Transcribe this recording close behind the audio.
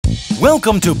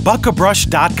Welcome to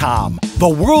photo.Some, the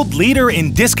world leader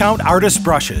in discount artist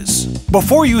brushes.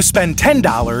 Before you spend $10,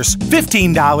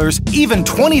 $15, even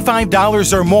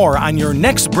 $25 or more on your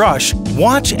next brush,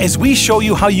 watch as we show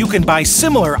you how you can buy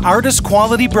similar artist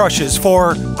quality brushes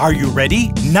for, are you ready?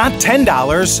 Not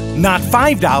 $10, not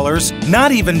 $5,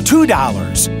 not even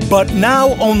 $2, but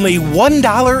now only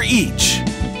 $1 each.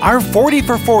 Our 40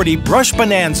 for 40 Brush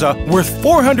Bonanza, worth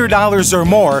 $400 or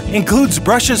more, includes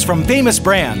brushes from famous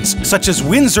brands such as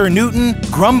Winsor & Newton,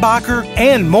 Grumbacher,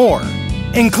 and more.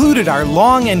 Included are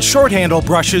long and short handle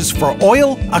brushes for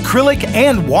oil, acrylic,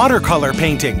 and watercolor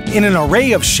painting in an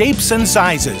array of shapes and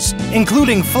sizes,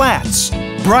 including flats,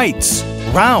 brights,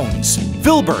 rounds,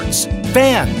 filberts,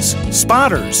 fans,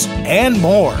 spotters, and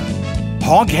more.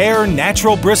 Hog hair,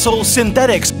 natural bristle,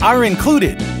 synthetics are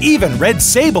included, even red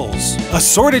sables,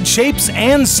 assorted shapes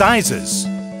and sizes.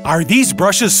 Are these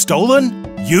brushes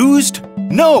stolen? Used?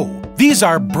 No! These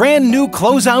are brand new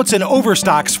closeouts and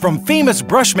overstocks from famous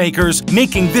brush makers,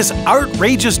 making this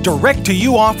outrageous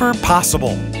direct-to-you offer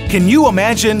possible. Can you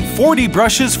imagine 40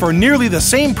 brushes for nearly the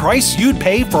same price you'd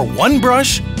pay for one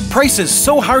brush? Prices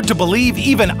so hard to believe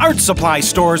even art supply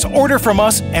stores order from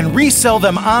us and resell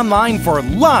them online for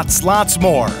lots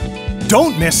more.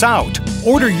 Don't miss out.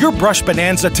 Order your Brush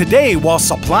Bonanza today while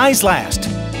supplies last.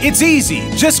 It's easy.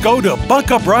 Just go to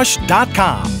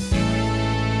photo.Some.